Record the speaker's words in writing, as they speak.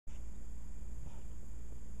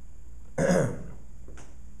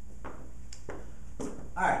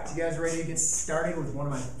You guys ready to get started with one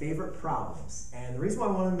of my favorite problems? And the reason why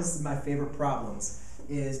one of this is my favorite problems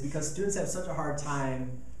is because students have such a hard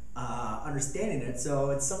time understanding it, so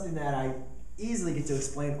it's something that I easily get to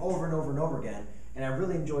explain over and over and over again, and I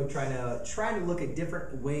really enjoy trying to look at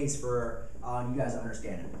different ways for you guys to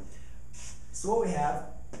understand it. So what we have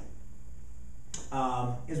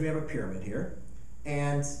is we have a pyramid here,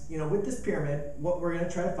 and with this pyramid, what we're going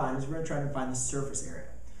to try to find is we're going to try to find the surface area.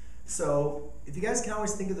 So if you guys can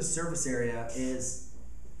always think of the surface area is,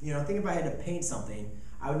 think if I had to paint something,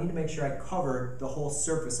 I would need to make sure I covered the whole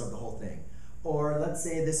surface of the whole thing. Or let's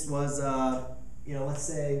say this was, let's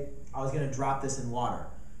say I was going to drop this in water.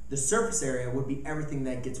 The surface area would be everything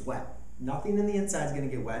that gets wet. Nothing in the inside is going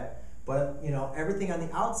to get wet, but everything on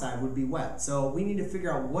the outside would be wet. So we need to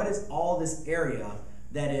figure out what is all this area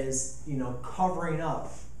that is, covering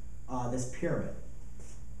up this pyramid.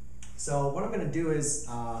 So what I'm going to do is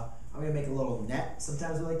I'm going to make a little net,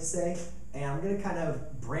 sometimes we like to say, and I'm going to kind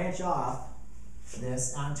of branch off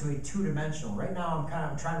this onto a two-dimensional. Right now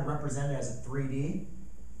I'm trying to represent it as a 3D.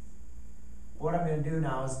 What I'm going to do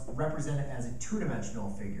now is represent it as a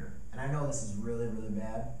two-dimensional figure. And I know this is really, really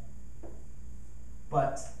bad,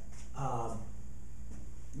 but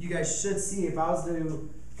you guys should see if I was to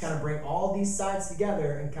kind of bring all these sides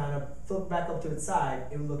together and kind of flip back up to its side,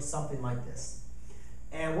 it would look something like this.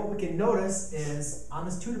 And what we can notice is on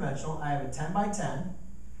this two-dimensional, I have a 10 by 10,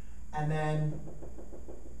 and then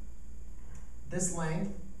this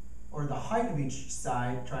length, or the height of each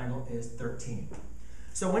side triangle, is 13.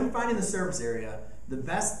 So when finding the surface area, the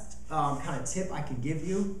best kind of tip I can give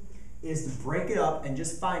you is to break it up and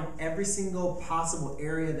just find every single possible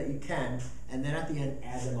area that you can, and then at the end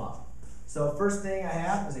add them up. So first thing I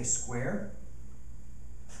have is a square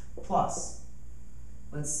plus,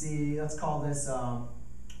 let's call this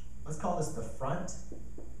the front.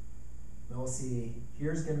 And we'll see,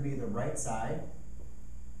 here's going to be the right side.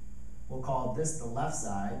 We'll call this the left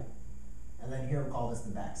side, and then here we'll call this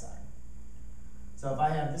the back side. So if I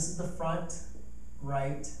have, this is the front,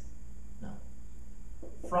 right,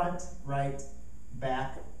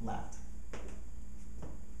 back, left.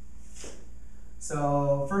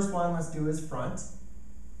 So first one let's do is front,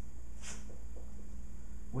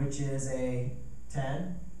 which is a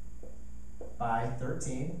 10 by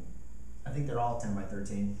 13. I think they're all 10 by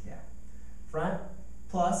 13, yeah. Front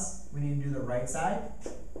plus, we need to do the right side,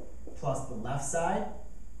 plus the left side,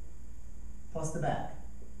 plus the back.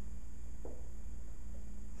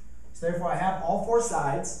 So therefore I have all four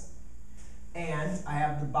sides, and I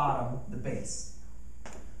have the bottom, the base.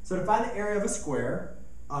 So to find the area of a square,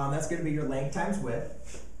 that's going to be your length times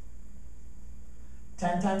width.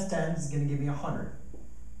 10 times 10 is going to give me 100.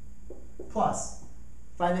 Plus,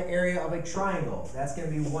 find the area of a triangle. That's going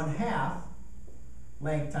to be 1/2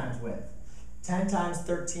 length times width. 10 times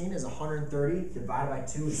 13 is 130. Divided by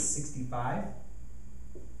 2 is 65.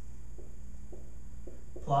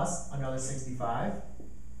 Plus another 65.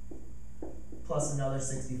 Plus another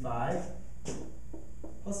 65.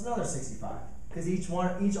 Plus another 65. Because each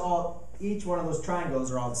one of those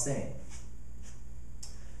triangles are all the same.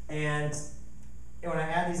 And when I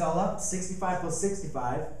add these all up, 65 plus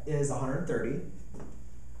 65 is 130.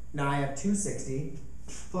 Now I have 260,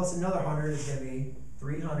 plus another 100 is going to be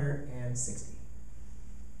 360.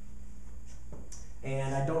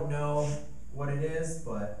 And I don't know what it is,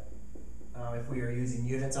 but if we are using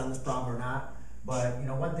units on this problem or not. But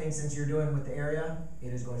one thing, since you're doing with the area,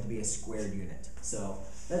 it is going to be a squared unit. So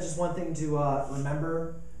that's just one thing to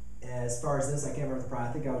remember. As far as this, I can't remember the problem.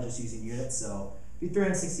 I think I was just using units. So it'd be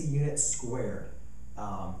 360 units squared.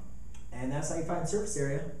 And that's how you find the surface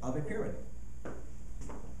area of a pyramid.